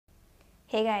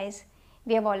Hey guys,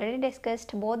 we have already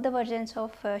discussed both the versions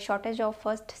of shortest job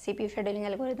first CPU scheduling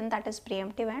algorithm, that is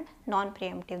preemptive and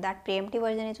non-preemptive. That preemptive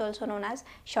version is also known as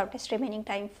shortest remaining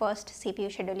time first CPU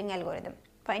scheduling algorithm.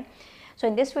 Fine. So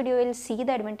in this video we will see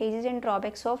the advantages and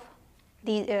drawbacks of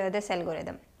this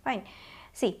algorithm. Fine.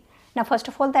 See, now first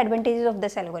of all, the advantages of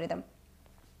this algorithm.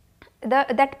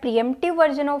 That preemptive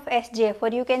version of SJF, or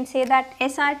you can say that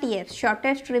SRTF,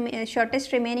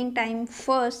 shortest remaining time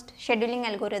first scheduling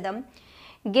algorithm,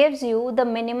 gives you the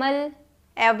minimal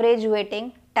average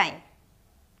waiting time.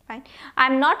 Fine. I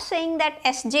am not saying that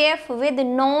SJF with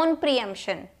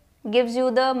non-preemption gives you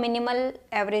the minimal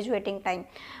average waiting time,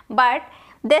 but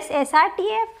this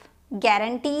SRTF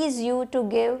guarantees you to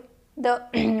give the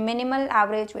minimal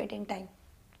average waiting time.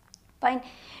 Fine.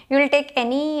 You will take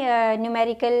any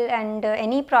numerical and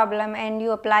any problem and you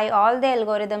apply all the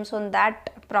algorithms on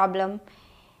that problem.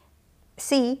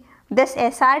 See, this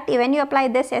SRT, when you apply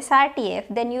this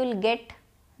SRTF, then you will get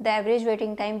the average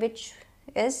waiting time which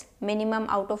is minimum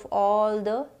out of all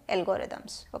the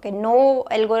algorithms. Okay, no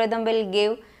algorithm will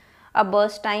give a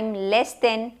burst time less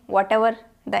than whatever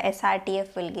the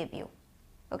SRTF will give you.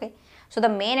 Okay, so the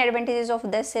main advantages of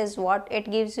this is what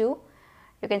it gives you.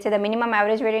 You can say the minimum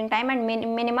average waiting time and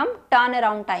minimum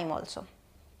turnaround time also.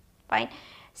 Fine.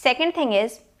 Second thing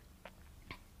is,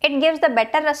 it gives the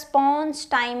better response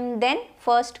time than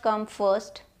first come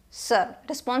first serve.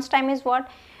 Response time is what?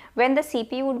 When the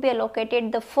CPU would be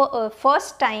allocated the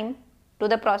first time to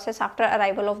the process after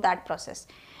arrival of that process.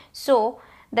 So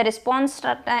the response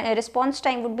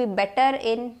time would be better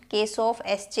in case of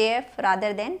SJF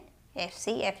rather than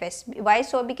FCFS. Why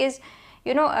so? Because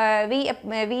you know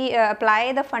we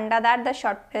apply the funda that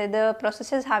the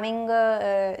processes having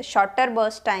a shorter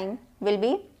burst time will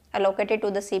be allocated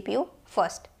to the CPU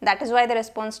first. That is why the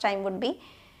response time would be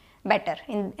better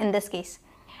in this case.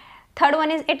 Third one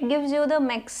is, it gives you the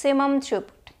maximum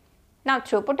throughput. Now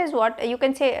throughput is what? You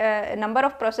can say number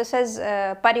of processes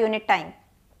per unit time.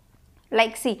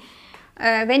 Like see,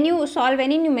 when you solve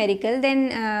any numerical,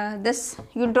 then this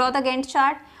you draw the Gantt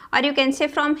chart, or you can say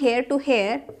from here to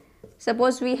here.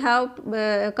 Suppose we have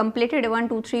completed 1,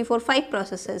 2, 3, 4, 5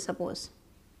 processes, suppose.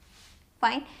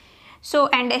 Fine. So,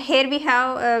 and here we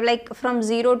have like from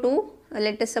 0 to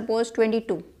let us suppose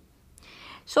 22.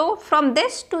 So, from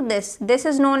this to this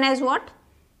is known as what?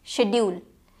 Schedule.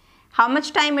 How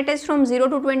much time it is from 0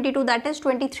 to 22? That is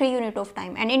 23 unit of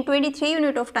time. And in 23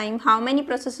 unit of time, how many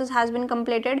processes has been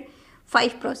completed?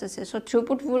 5 processes. So,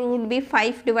 throughput would be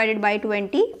 5 divided by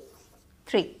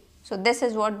 23. So, this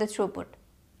is what the throughput.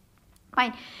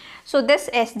 Fine. So, this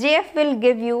SJF will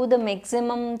give you the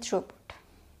maximum throughput.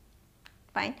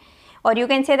 Fine. Or you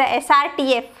can say the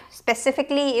SRTF,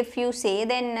 specifically if you say,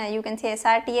 then you can say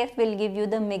SRTF will give you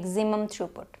the maximum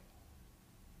throughput.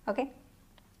 Okay.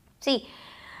 See,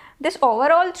 this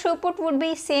overall throughput would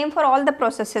be same for all the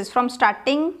processes from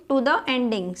starting to the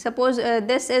ending. Suppose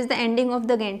this is the ending of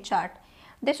the Gantt chart.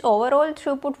 This overall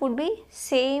throughput would be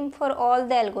same for all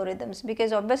the algorithms,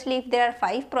 because obviously if there are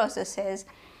 5 processes,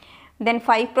 then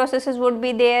 5 processes would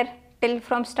be there till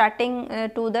from starting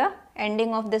to the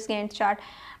ending of this Gantt chart.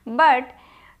 But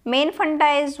main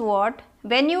funda is what?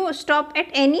 When you stop at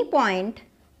any point,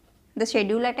 the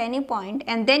schedule at any point,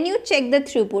 and then you check the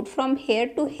throughput from here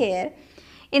to here,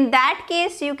 in that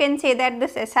case you can say that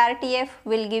this SRTF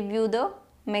will give you the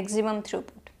maximum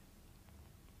throughput.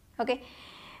 Okay.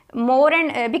 More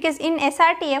and because in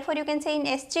SRTF, or you can say in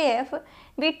SJF,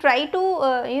 we try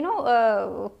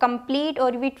to complete, or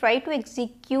we try to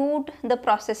execute the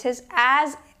processes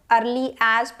as early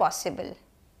as possible,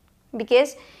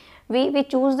 because we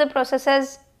choose the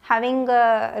processes having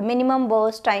a minimum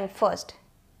burst time first.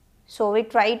 So we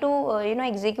try to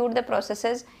execute the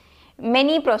processes,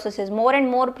 many processes, more and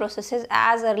more processes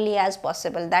as early as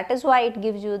possible. That is why it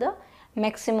gives you the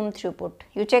maximum throughput.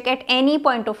 You check at any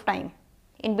point of time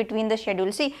in between the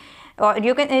schedule. See,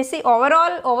 you can see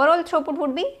overall throughput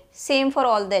would be same for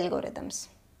all the algorithms.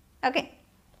 Okay.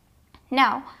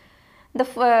 Now the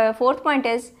fourth point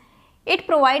is, it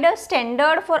provides a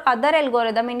standard for other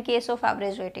algorithm in case of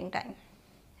average waiting time.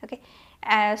 Okay.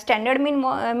 Standard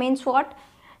means what?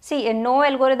 See, no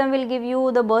algorithm will give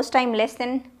you the burst time less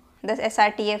than this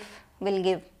SRTF will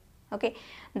give. Okay.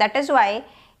 That is why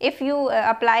if you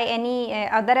apply any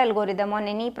other algorithm on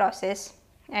any process,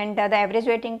 and the average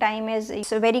waiting time is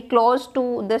very close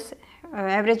to this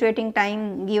average waiting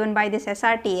time given by this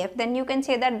SRTF, then you can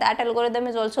say that that algorithm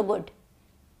is also good.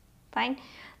 Fine.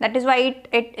 That is why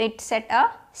it set a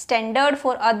standard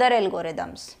for other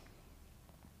algorithms.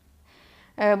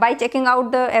 By checking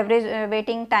out the average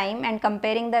waiting time and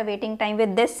comparing the waiting time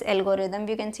with this algorithm,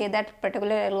 you can say that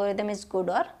particular algorithm is good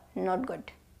or not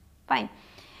good. Fine.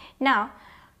 Now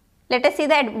let us see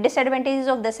the disadvantages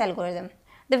of this algorithm.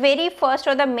 The very first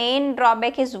or the main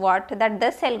drawback is what? That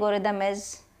this algorithm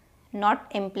is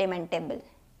not implementable.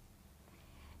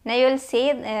 Now you will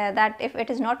say that if it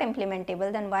is not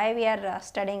implementable, then why we are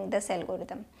studying this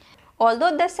algorithm?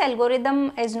 Although this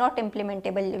algorithm is not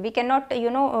implementable, we cannot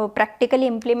practically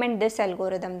implement this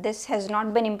algorithm. This has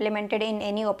not been implemented in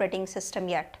any operating system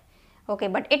yet. Okay,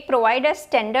 but it provides a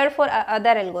standard for other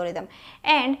algorithm.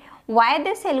 And why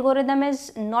this algorithm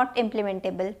is not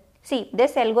implementable? See,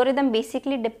 this algorithm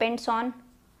basically depends on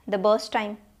the burst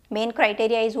time. Main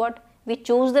criteria is what? We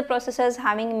choose the processors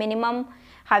having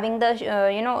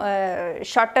the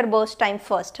shorter burst time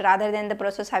first, rather than the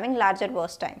process having larger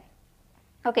burst time.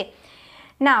 Okay.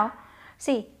 Now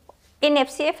see, in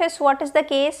FCFS what is the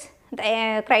case?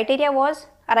 The criteria was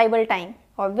arrival time.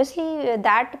 Obviously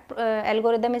that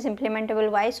algorithm is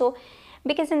implementable. Why so?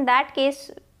 Because in that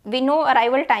case we know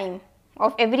arrival time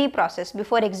of every process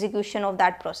before execution of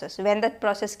that process, when the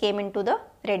process came into the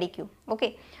ready queue.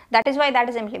 Okay, that is why that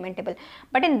is implementable.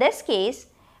 But in this case,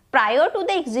 prior to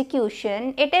the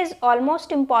execution, it is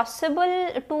almost impossible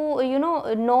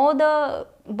to know the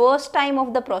burst time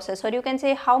of the process, or you can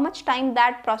say how much time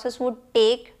that process would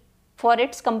take for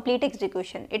its complete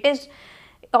execution. It is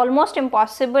almost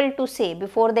impossible to say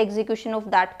before the execution of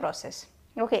that process.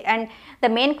 Okay, and the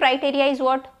main criteria is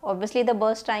what? Obviously the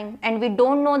burst time, and we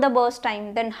don't know the burst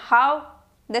time, then how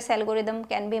this algorithm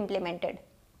can be implemented?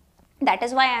 That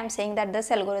is why I am saying that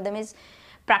this algorithm is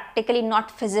practically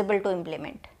not feasible to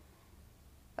implement.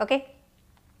 Okay.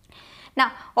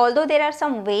 Now, although there are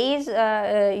some ways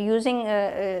using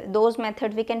those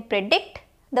methods we can predict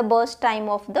the burst time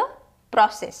of the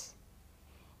process.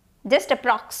 Just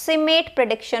approximate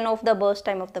prediction of the burst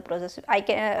time of the process. I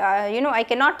can I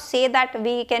cannot say that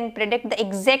we can predict the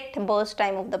exact burst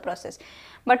time of the process,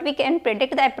 but we can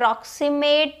predict the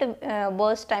approximate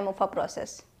burst time of a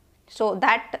process. So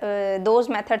that those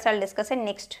methods I'll discuss in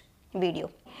next video.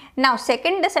 Now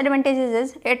second disadvantage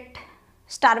is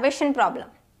starvation problem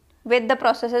with the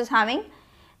processes having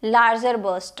larger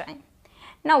burst time.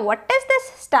 Now what is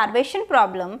this starvation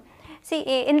problem? See,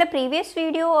 in the previous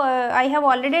video I have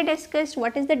already discussed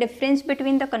what is the difference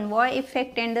between the convoy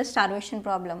effect and the starvation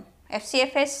problem.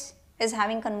 FCFS is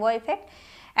having convoy effect,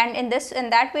 and in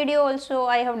that video also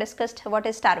I have discussed what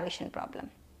is starvation problem.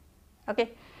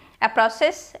 Okay, a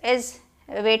process is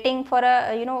waiting for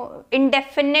a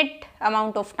indefinite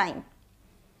amount of time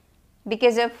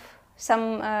because of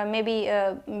some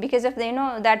because of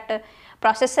the that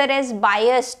processor is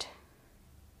biased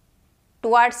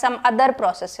towards some other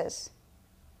processes,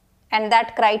 and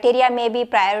that criteria may be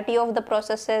priority of the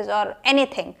processes or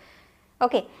anything.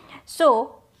 Okay,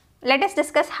 so let us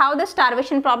discuss how the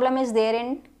starvation problem is there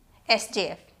in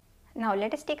SJF. Now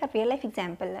let us take a real life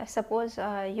example. Suppose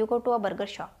you go to a burger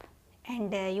shop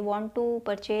and you want to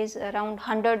purchase around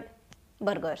 100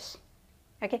 burgers.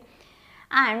 Okay,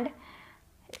 and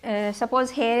suppose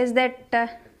here is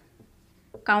that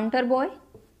counter boy,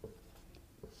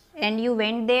 and you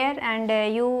went there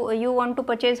and you want to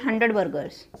purchase 100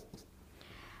 burgers.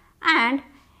 And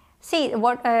see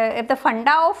what if the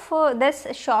funda of this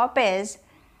shop is,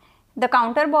 the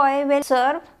counter boy will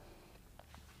serve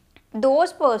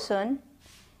those person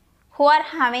who are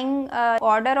having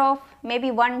order of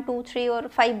maybe 1, 2, 3 or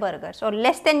 5 burgers, or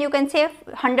less than, you can say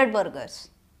 100 burgers.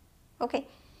 Okay,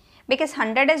 because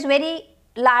 100 is very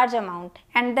large amount,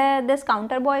 and this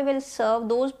counter boy will serve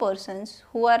those persons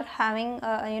who are having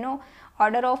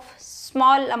order of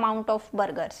small amount of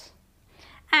burgers,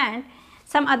 and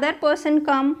some other person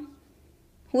come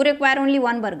who require only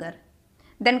 1 burger,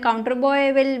 then counter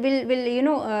boy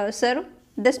will serve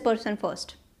this person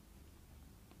first.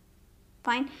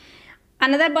 Fine.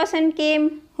 Another person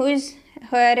came who is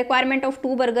requirement of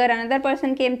 2 burger, another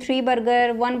person came 3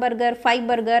 burger, 1 burger, 5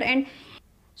 burger, and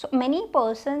so many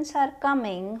persons are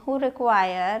coming who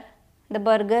require the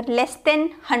burger less than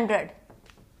 100,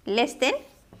 less than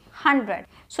 100.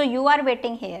 So you are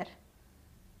waiting here.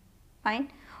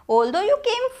 Fine. Although you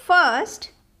came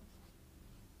first,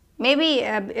 maybe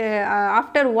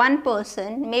after one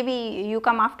person, maybe you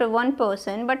come after one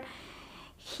person, but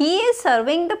he is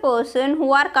serving the person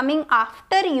who are coming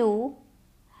after you,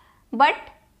 but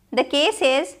the case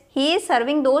is he is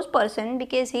serving those person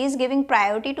because he is giving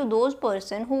priority to those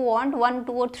person who want 1,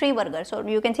 2 or 3 burgers, or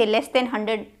you can say less than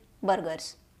 100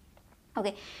 burgers.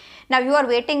 Okay. Now you are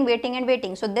waiting and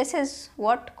waiting. So this is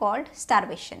what called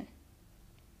starvation.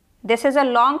 This is a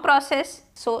long process.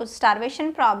 So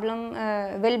starvation problem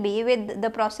will be with the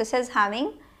processes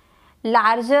having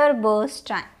larger burst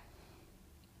time.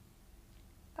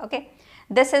 Okay.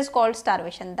 This is called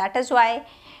starvation. That is why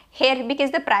here,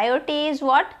 because the priority is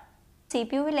what?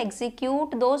 CPU will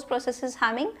execute those processes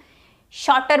having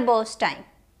shorter burst time,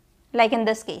 like in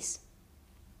this case.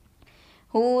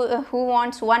 Who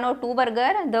wants 1 or 2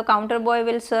 burger, the counter boy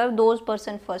will serve those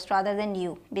person first rather than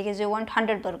you, because you want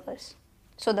 100 burgers.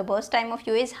 So the burst time of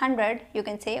you is 100, you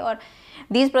can say, or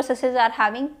these processes are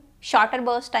having shorter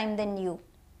burst time than you.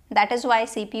 That is why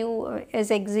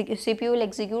CPU will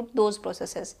execute those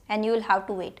processes and you will have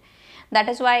to wait. That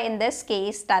is why in this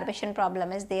case starvation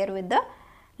problem is there with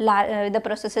the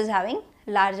processes having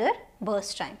larger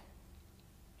burst time.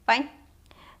 Fine.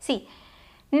 See,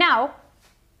 now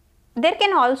there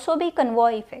can also be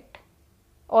convoy effect.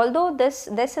 Although this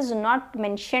is not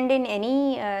mentioned in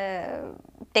any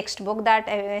textbook that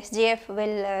SJF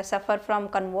will suffer from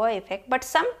convoy effect, but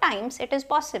sometimes it is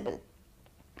possible.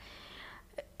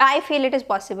 I feel it is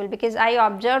possible because I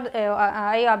observed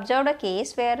a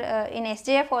case where in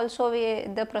SJF also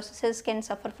the processes can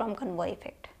suffer from convoy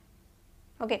effect.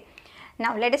 Okay.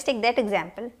 Now let us take that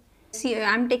example. See,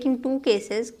 I am taking two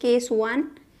cases, case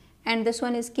 1 and this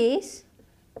one is case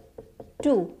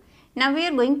 2. Now we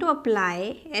are going to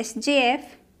apply SJF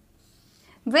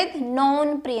with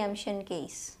non-preemption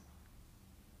case.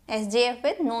 SJF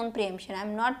with non-preemption. I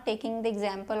am not taking the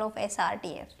example of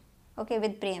SRTF, okay,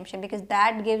 with preemption, because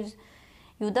that gives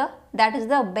you that is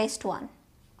the best one.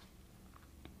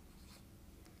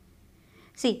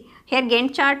 See, here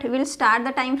Gantt chart will start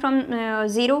the time from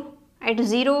 0. At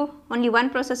 0 only one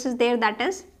process is there, that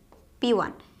is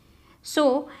P1.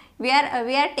 So we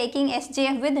are taking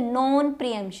SJF with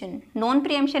non-preemption.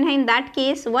 Non-preemption in that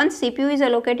case, once CPU is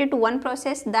allocated to one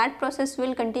process, that process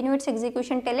will continue its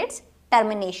execution till its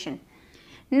termination.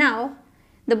 Now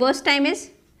the burst time is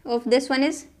of this one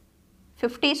is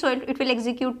 50, so it will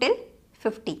execute till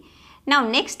 50. Now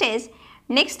next,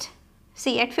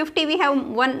 see, at 50 we have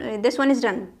one, this one is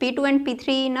done, P2 and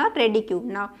P3 in a ready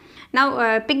queue.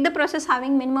 Now pick the process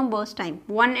having minimum burst time,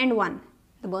 1 and 1.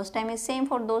 The burst time is same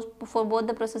for both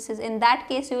the processes. In that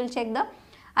case you will check the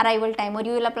arrival time, or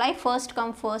you will apply first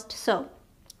come first serve.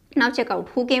 Now check out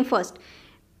who came first.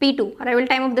 P2, arrival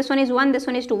time of this one is 1, this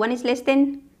one is 2, 1 is less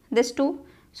than this 2,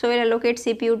 so we will allocate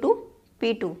CPU to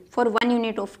P2 for 1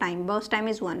 unit of time. Burst time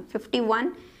is 1,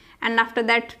 51, and after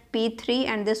that P3,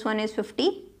 and this one is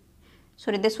 50.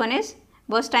 Sorry, this one is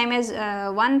burst time is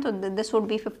 1, so this would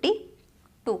be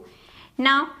 52.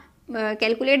 Now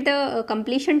calculate the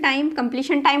completion time.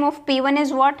 Completion time of P1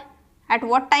 is what? At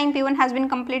what time P1 has been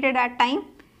completed? At time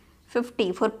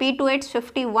 50. For P2 it's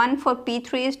 51. For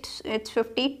P3 it's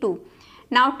 52.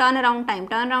 Now turnaround time.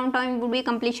 Turnaround time would be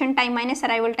completion time minus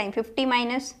arrival time. 50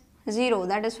 minus 0,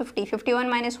 that is 50. 51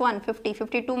 minus 1, 50.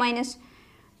 52 minus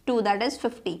 2, that is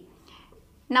 50.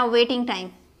 Now waiting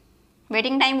time.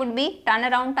 Waiting time would be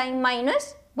turnaround time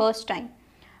minus burst time.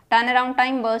 Turnaround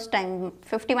time, burst time,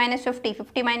 50 minus 50,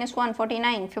 50 minus 1,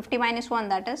 49, 50 minus 1,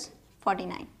 that is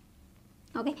 49.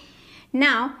 Okay.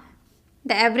 Now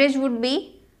the average would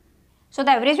be, so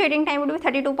the average waiting time would be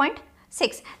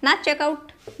 32.6. Now check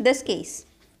out this case.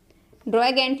 Draw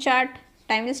a Gantt chart.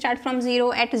 Time will start from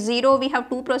 0. At 0 we have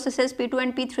two processes, P2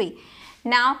 and P3.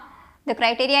 Now the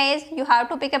criteria is you have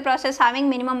to pick a process having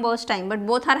minimum burst time, but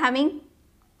both are having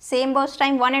same burst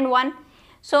time, 1 and 1.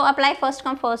 So apply first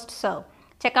come first serve.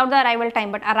 Check out the arrival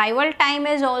time, but arrival time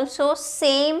is also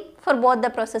same for both the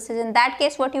processes. In that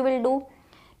case what you will do,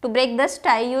 to break this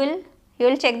tie, you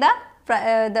will check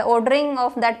the ordering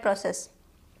of that process.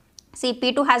 See,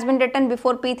 P2 has been written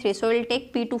before P3, so we will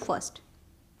take P2 first.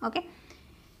 Okay.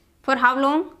 For how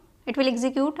long it will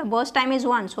execute? Burst time is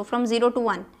 1, so from 0 to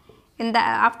 1.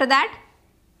 After that,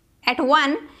 at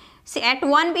 1, see, at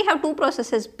 1 we have two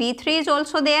processes, P3 is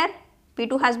also there,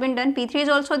 P2 has been done, P3 is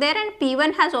also there, and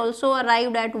P1 has also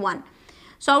arrived at 1.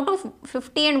 So out of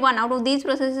 50 and 1, out of these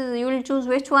processes you will choose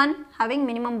which one having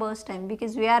minimum burst time,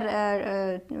 because we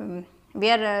are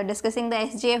discussing the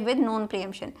SJF with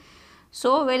non-preemption.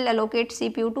 So we will allocate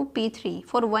CPU to P3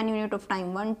 for 1 unit of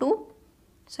time, 1 to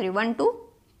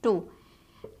 2.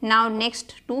 Now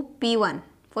next to P1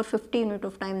 for 50 unit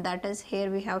of time, that is here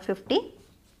we have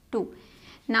 52.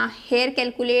 Now here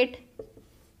calculate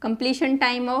completion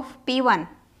time of P1,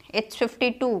 it's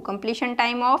 52, completion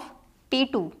time of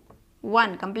P2,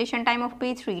 1, completion time of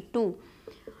P3, 2.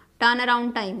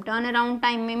 Turnaround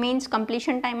time means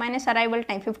completion time minus arrival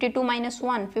time, 52 minus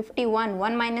 1, 51,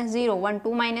 1 minus 0, 1,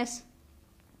 2 minus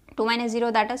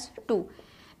 0, that is 2.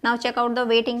 Now check out the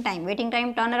waiting time,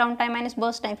 turnaround time minus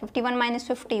burst time, 51 minus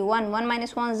 50, 1, 1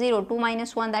 minus 1, 0, 2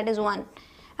 minus 1, that is 1.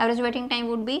 Average waiting time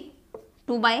would be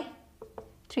 2 by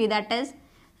 3, that is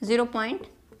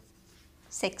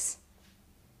 0.6.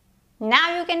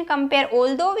 Now you can compare,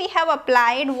 although we have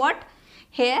applied what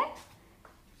here,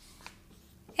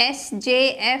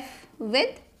 SJF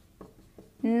with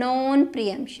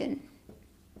non-preemption.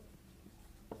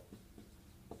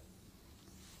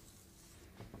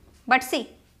 But see,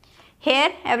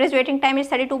 here average waiting time is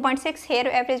 32.6, here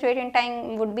average waiting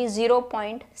time would be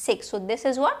 0.6. So this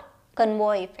is what?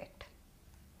 Convoy effect.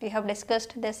 We have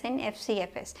discussed this in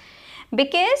FCFS.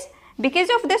 Because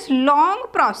of this long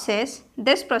process,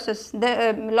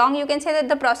 long, you can say that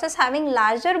the process having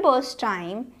larger burst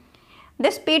time,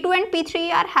 this P2 and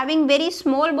P3 are having very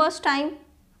small burst time,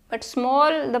 but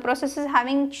the process is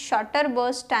having shorter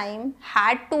burst time,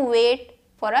 had to wait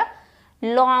for a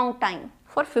long time,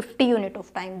 for 50 unit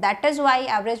of time. That is why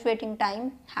average waiting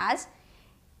time has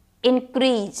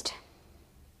increased.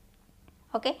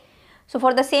 Okay. So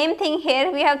for the same thing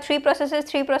here, we have three processes,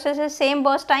 same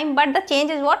burst time, but the change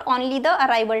is what? Only the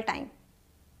arrival time.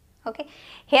 Okay.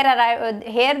 Here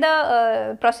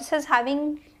the processes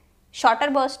having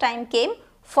shorter burst time came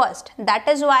first. That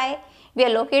is why we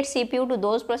allocate CPU to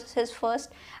those processes first,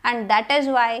 and that is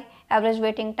why average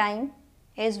waiting time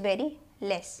is very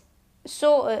less.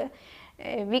 So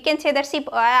we can say that, see,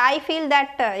 I feel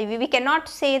that we cannot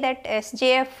say that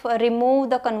SJF remove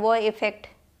the convoy effect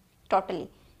totally.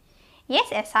 Yes,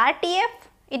 in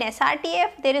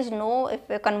SRTF there is no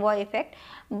convoy effect,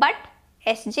 but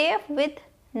SJF with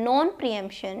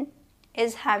non-preemption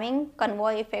is having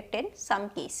convoy effect in some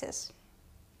cases.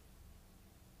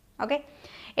 Okay.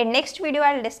 In next video,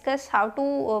 I will discuss how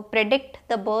to predict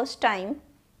the burst time.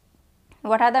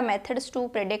 What are the methods to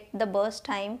predict the burst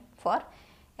time for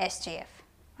SJF?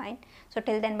 Fine. So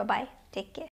till then, bye bye. Take care.